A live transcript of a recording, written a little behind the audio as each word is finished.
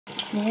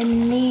Let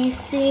me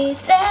see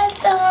that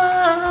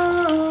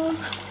dog.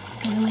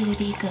 Where the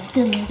beat go?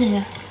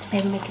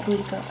 Baby, make it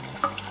booty go.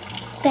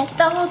 That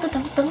dog.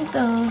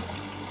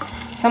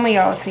 Some of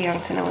y'all are too young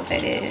to know what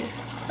that is.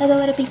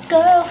 Let the beat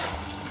go.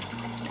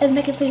 Let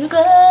make it booty go.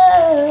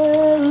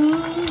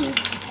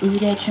 Ooh,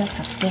 that truck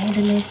so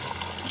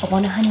scandalous. I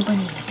want a honey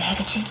bunny and a bag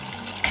of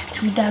chips. Got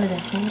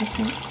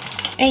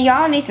 $2.40. And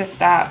y'all need to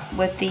stop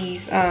with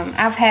these.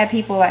 I've had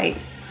people like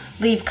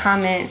leave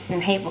comments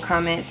and hateful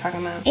comments talking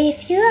about,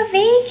 if you're a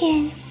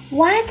vegan,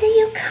 why do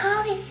you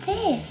call it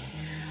this?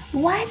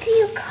 Why do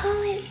you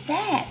call it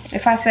that?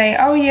 If I say,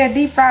 oh yeah,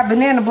 deep fried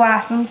banana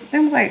blossoms,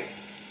 then I'm like,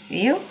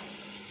 ew.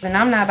 And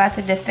I'm not about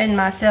to defend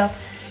myself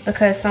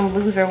because some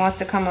loser wants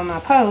to come on my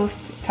post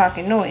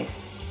talking noise.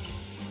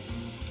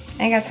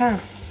 I ain't got time.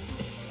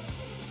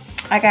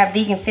 I got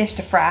vegan fish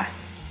to fry.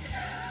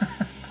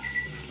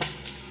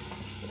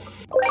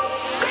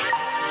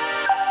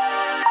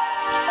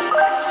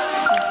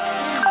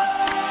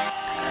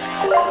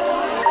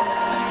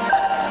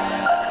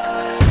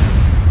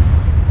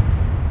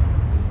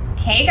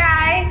 Hey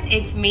guys,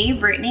 it's me,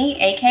 Brittany,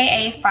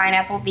 aka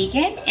Pineapple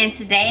Vegan, and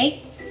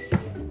today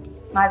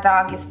my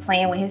dog is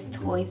playing with his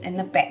toys in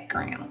the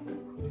background.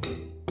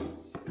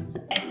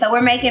 So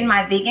we're making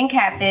my vegan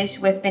catfish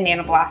with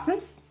banana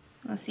blossoms.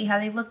 Let's see how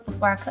they look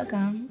before I cook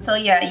them. So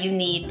yeah, you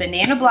need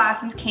banana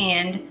blossoms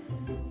canned.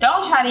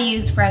 Don't try to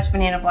use fresh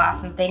banana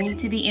blossoms. They need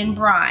to be in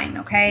brine,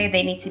 okay?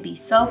 They need to be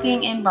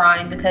soaking in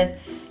brine because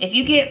if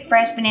you get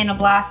fresh banana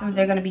blossoms,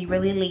 they're gonna be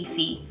really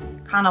leafy,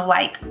 kind of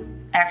like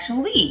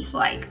actual leaves,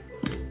 like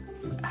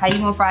how you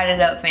gonna fry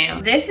it up,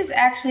 fam? This is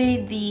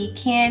actually the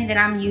can that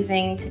I'm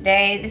using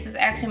today. This is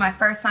actually my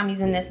first time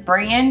using this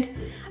brand.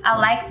 I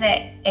like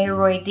the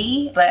Aroy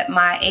D, but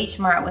my H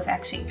Mart was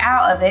actually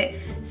out of it.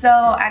 So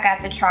I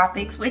got the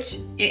Tropics, which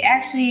it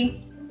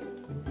actually,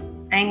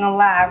 I ain't gonna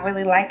lie, I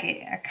really like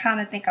it. I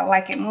kinda think I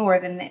like it more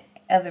than the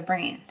other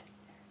brand.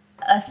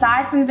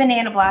 Aside from the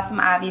banana blossom,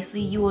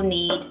 obviously, you will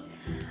need,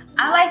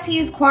 I like to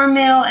use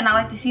cornmeal and I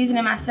like to season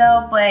it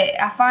myself, but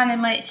I find it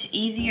much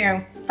easier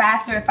and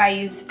faster if I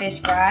use fish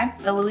fry,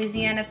 the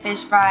Louisiana Fish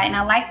Fry, and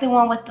I like the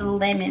one with the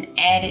lemon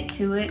added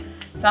to it,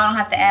 so I don't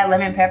have to add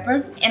lemon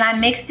pepper. And I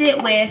mixed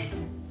it with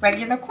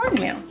regular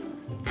cornmeal.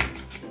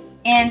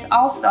 And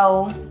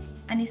also,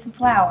 I need some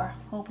flour,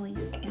 hold please.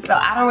 So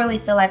I don't really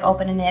feel like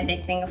opening that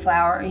big thing of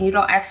flour. You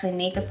don't actually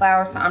need the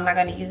flour, so I'm not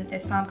gonna use it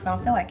this time because I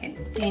don't feel like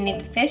it. So you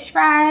need the fish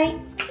fry,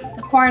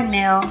 the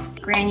cornmeal,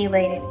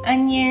 granulated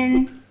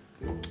onion,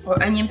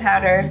 or onion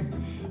powder,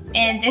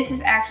 and this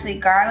is actually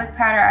garlic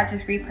powder. I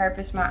just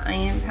repurposed my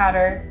onion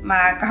powder.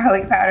 My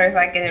garlic powder is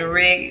like in a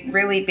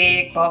really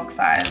big bulk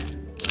size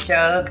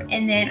jug.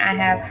 And then I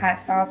have hot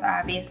sauce,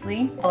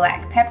 obviously,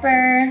 black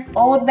pepper,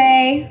 Old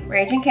Bay,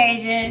 Raging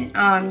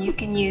Cajun. You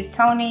can use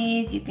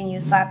Tony's, you can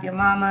use Slap Your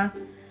Mama.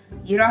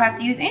 You don't have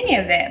to use any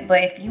of that,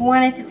 but if you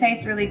want it to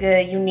taste really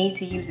good, you need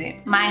to use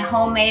it. My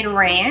homemade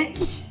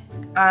ranch.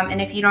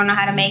 And if you don't know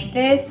how to make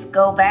this,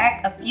 go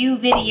back a few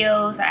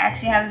videos. I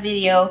actually have a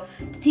video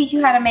to teach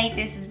you how to make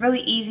this. It's really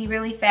easy,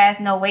 really fast,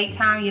 no wait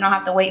time. You don't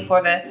have to wait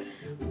for the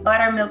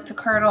buttermilk to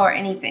curdle or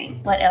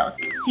anything. What else?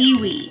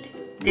 Seaweed.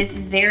 This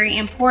is very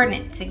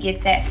important to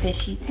get that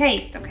fishy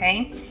taste,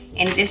 okay?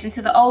 In addition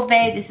to the Old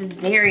Bay, this is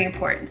very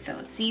important.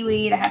 So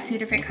seaweed, I have two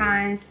different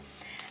kinds.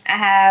 I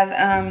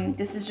have,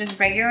 this is just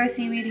regular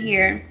seaweed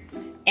here.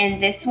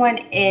 And this one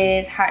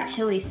is hot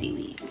chili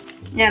seaweed.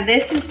 Now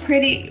this is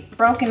pretty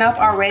broken up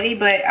already,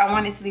 but I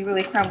want it to be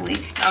really crumbly.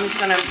 I'm just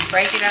gonna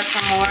break it up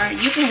some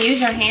more. You can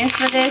use your hands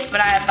for this, but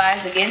I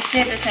advise against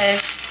it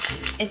because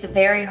it's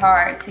very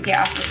hard to get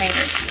off your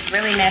fingers. It's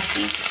really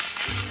messy.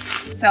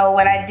 So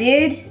what I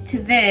did to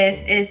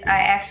this is I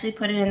actually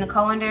put it in the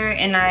colander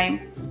and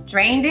I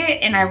drained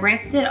it and I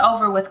rinsed it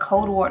over with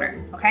cold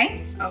water,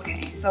 okay?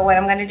 Okay, so what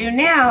I'm gonna do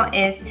now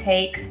is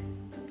take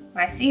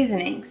my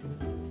seasonings.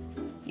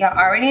 Y'all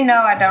already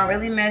know I don't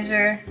really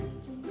measure.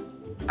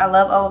 I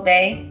love Old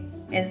Bay,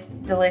 it's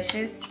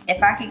delicious.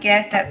 If I could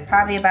guess, that's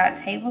probably about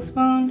a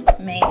tablespoon,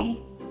 maybe.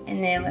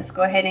 And then let's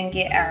go ahead and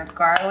get our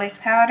garlic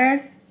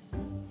powder,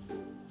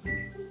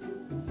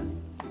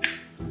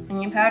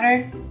 onion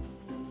powder,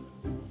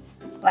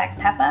 black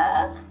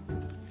pepper.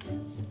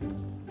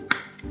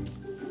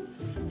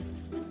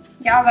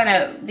 Y'all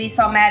gonna be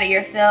so mad at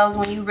yourselves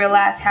when you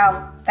realize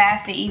how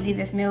fast and easy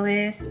this meal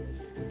is.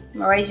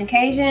 Raging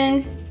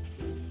Cajun.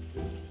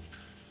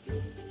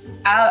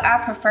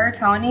 I prefer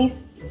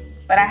Tony's,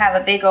 but I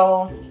have a big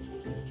old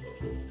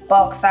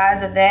bulk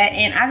size of that,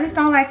 and I just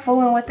don't like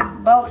fooling with the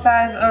bulk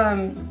size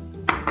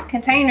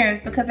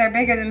containers because they're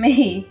bigger than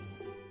me.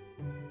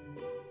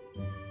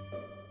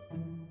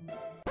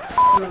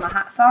 Some of my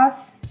hot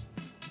sauce.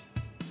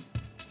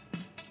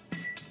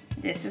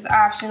 This is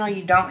optional,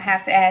 you don't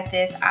have to add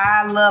this.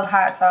 I love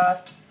hot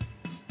sauce.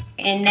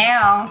 And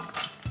now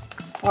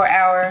for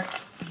our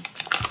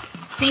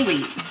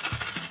seaweed.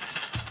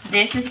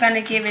 This is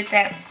gonna give it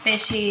that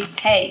fishy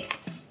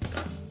taste.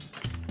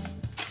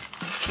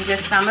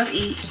 Just some of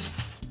each.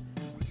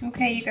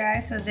 Okay, you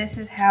guys, so this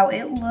is how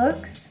it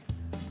looks.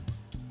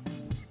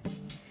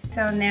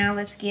 So now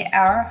let's get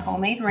our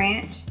homemade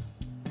ranch.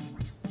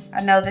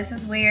 I know this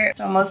is weird.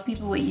 So most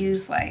people would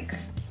use like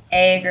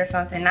egg or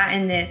something, not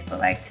in this, but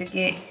like to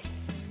get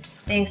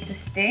things to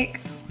stick.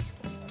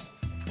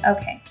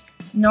 Okay,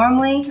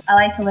 normally I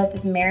like to let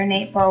this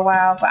marinate for a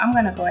while, but I'm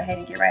gonna go ahead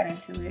and get right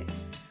into it.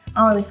 I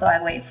don't really feel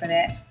like waiting for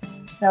that.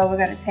 So we're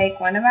gonna take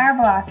one of our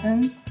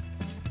blossoms,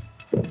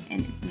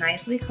 and it's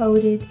nicely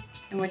coated,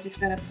 and we're just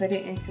gonna put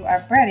it into our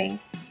breading.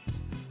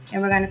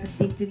 And we're gonna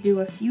proceed to do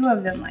a few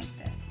of them like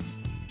that.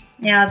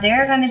 Now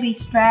there are gonna be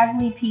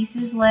straggly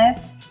pieces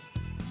left.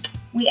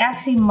 We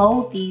actually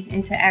mold these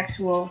into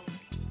actual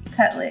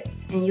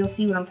cutlets, and you'll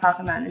see what I'm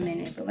talking about in a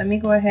minute. But let me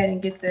go ahead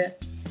and get the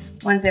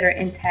ones that are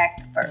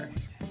intact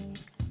first.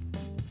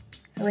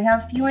 So we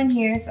have a few in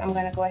here, so I'm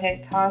gonna go ahead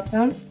and toss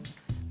them.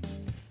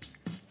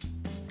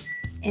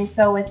 And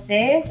so with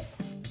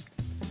this,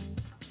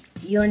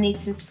 you'll need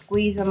to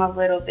squeeze them a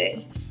little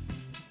bit.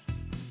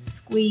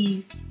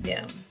 Squeeze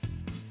them.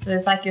 So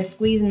it's like you're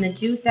squeezing the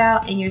juice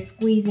out and you're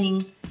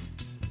squeezing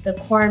the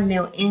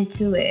cornmeal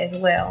into it as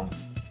well.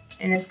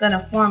 And it's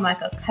gonna form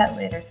like a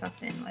cutlet or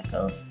something, like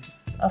a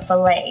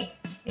fillet,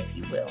 if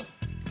you will.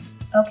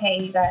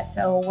 Okay, you guys,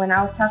 so when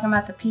I was talking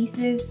about the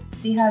pieces,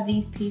 see how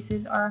these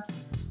pieces are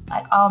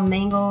like all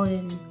mangled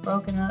and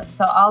broken up?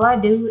 So all I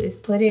do is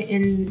put it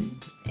in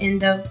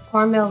the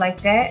cornmeal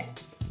like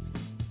that,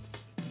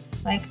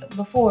 like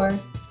before,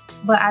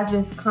 but I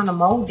just kind of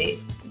mold it.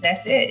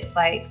 That's it.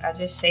 Like I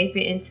just shape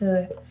it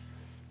into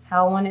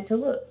how I want it to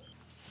look.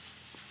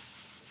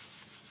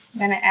 I'm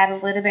gonna add a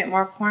little bit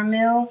more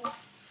cornmeal.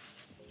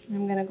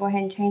 I'm gonna go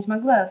ahead and change my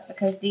gloves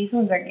because these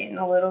ones are getting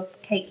a little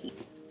cakey.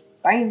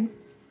 Bam.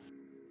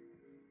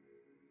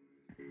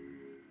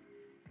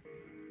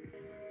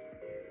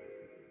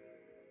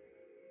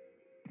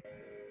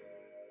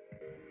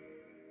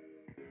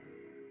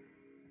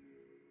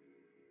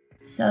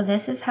 So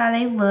this is how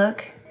they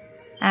look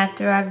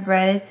after I've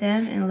breaded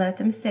them and let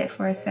them sit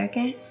for a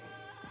second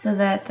so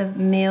that the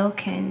meal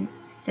can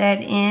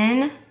set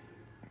in.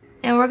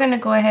 And we're gonna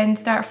go ahead and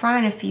start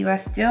frying a few. I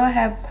still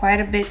have quite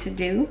a bit to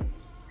do,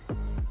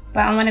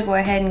 but I wanna go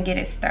ahead and get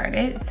it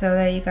started so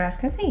that you guys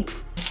can see.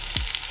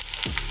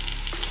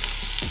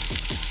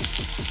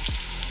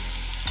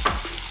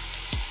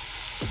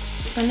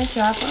 I'm gonna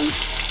drop them.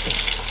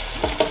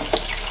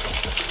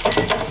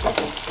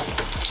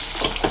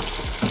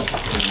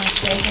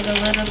 Shake it a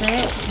little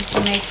bit just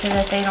to make sure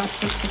that they don't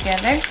stick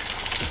together.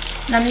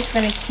 And I'm just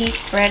gonna keep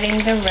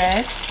breading the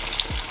rest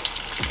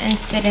and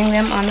sitting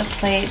them on the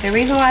plate. The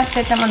reason why I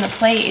sit them on the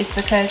plate is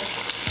because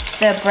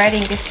the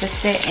breading gets to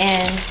sit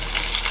in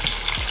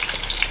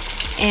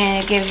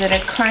and it gives it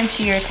a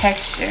crunchier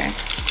texture.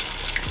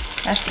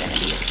 That's gonna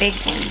be a big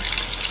one.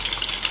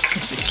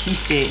 That's what she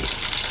said.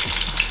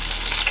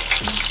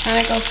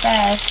 Trying to go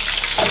fast.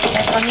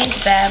 Check on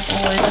these bad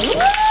boys.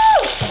 Woo!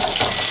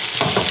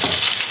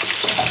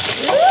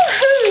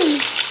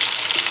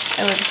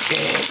 It looks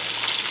good.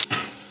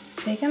 Let's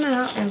take them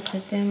out and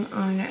put them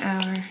on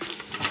our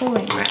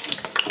cooling rack.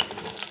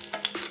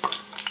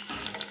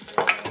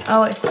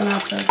 Oh, it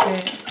smells so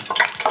good.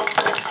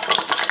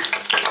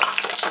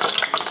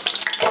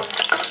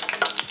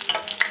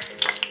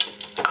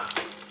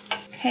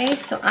 Okay,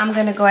 so I'm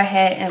gonna go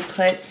ahead and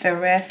put the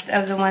rest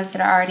of the ones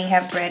that I already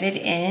have breaded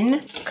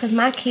in, because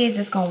my kids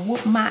is gonna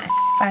whoop my ass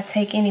if I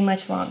take any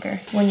much longer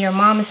when your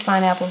mom is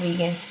pineapple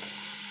vegan.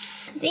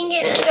 Dang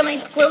it, I got my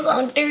clothes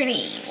all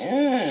dirty.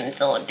 It's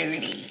all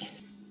dirty.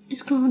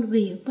 It's gonna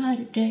be a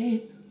brighter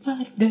day,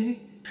 brighter day.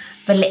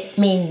 But let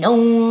me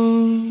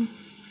know.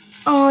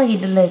 Oh, look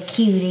at the little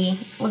cutie.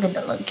 Look at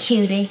the little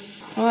cutie.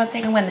 Oh, I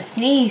think I'm gonna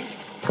sneeze.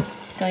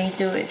 Don't you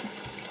do it.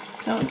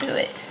 Don't do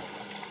it.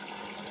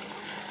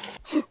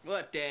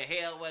 What the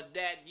hell was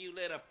that, you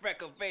little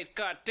freckle-faced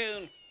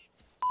cartoon?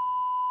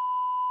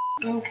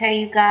 Okay,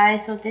 you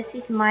guys, so this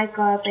is my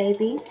girl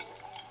baby,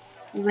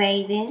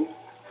 Raven.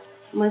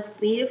 Most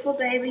beautiful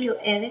baby you'll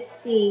ever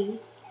see.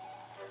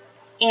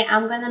 And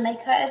I'm gonna make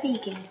her a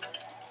vegan.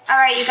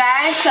 Alright, you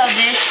guys, so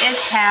this is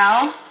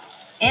how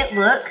it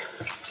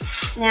looks.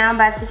 Now I'm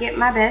about to get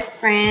my best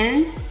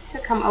friend to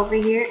come over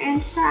here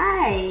and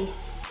try.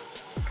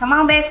 Come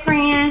on, best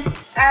friend.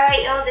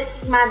 Alright, y'all, this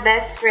is my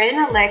best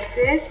friend,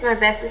 Alexis. My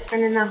bestest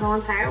friend in the whole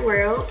entire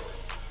world.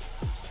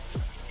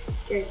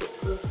 Get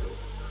closer.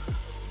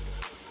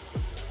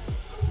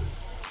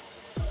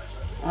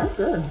 That's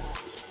good.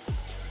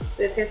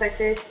 Does it taste like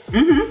fish?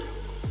 Mm-hmm.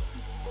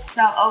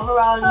 So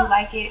overall, you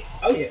like it?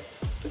 Oh yeah,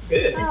 it's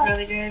good. It's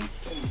really good.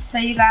 So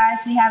you guys,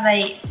 we have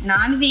a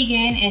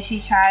non-vegan and she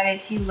tried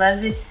it. She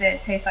loves it. She said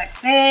it tastes like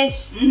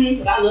fish.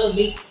 Mm-hmm, but I love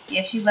meat.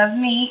 Yeah, she loves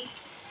meat.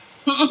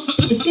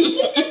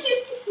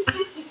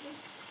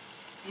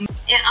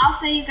 And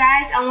also, you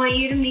guys, I want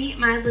you to meet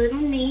my little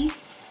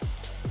niece,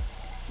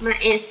 my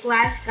aunt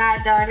 /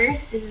 goddaughter.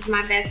 This is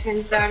my best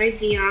friend's daughter,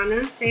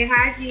 Gianna. Say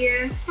hi,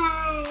 Gia.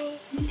 Hi.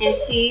 And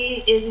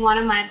she is one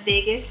of my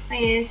biggest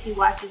fans. She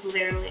watches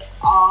literally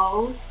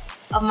all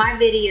of my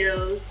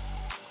videos,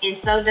 and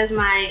so does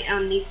my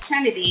niece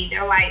Trinity.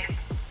 They're like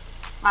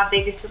my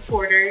biggest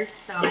supporters,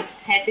 so I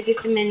had to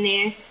get them in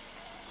there.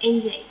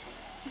 and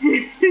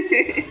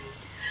Jace.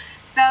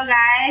 So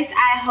guys,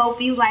 I hope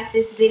you liked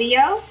this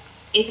video.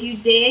 If you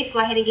did, go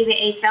ahead and give it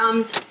a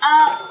thumbs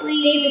up,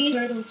 please. Save the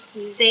turtles,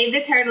 please. Save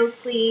the turtles,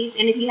 please.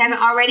 And if you haven't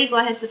already, go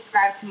ahead and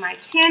subscribe to my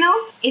channel.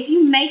 If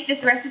you make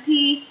this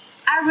recipe,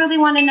 I really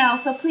want to know.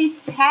 So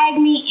please tag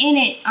me in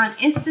it on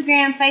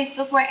Instagram,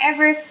 Facebook,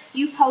 wherever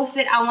you post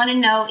it. I want to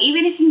know.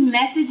 Even if you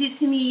message it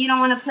to me, you don't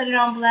want to put it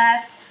on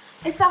blast.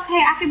 It's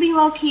okay, I could be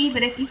low-key,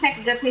 but if you take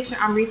a good picture,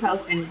 I'm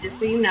reposting it, just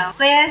so you know.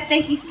 But yes,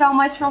 thank you so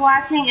much for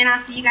watching, and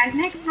I'll see you guys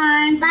next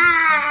time. Bye.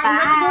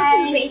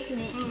 Bye. Let's go to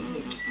the basement.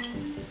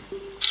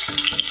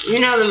 You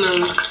know the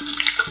move.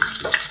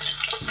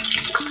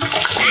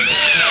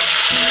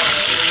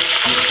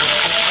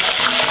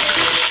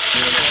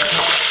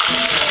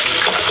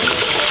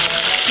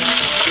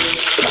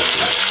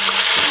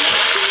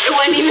 It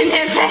wasn't even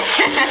that bad.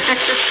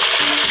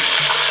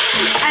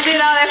 I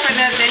did all that for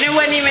nothing. It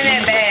wasn't even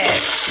that bad.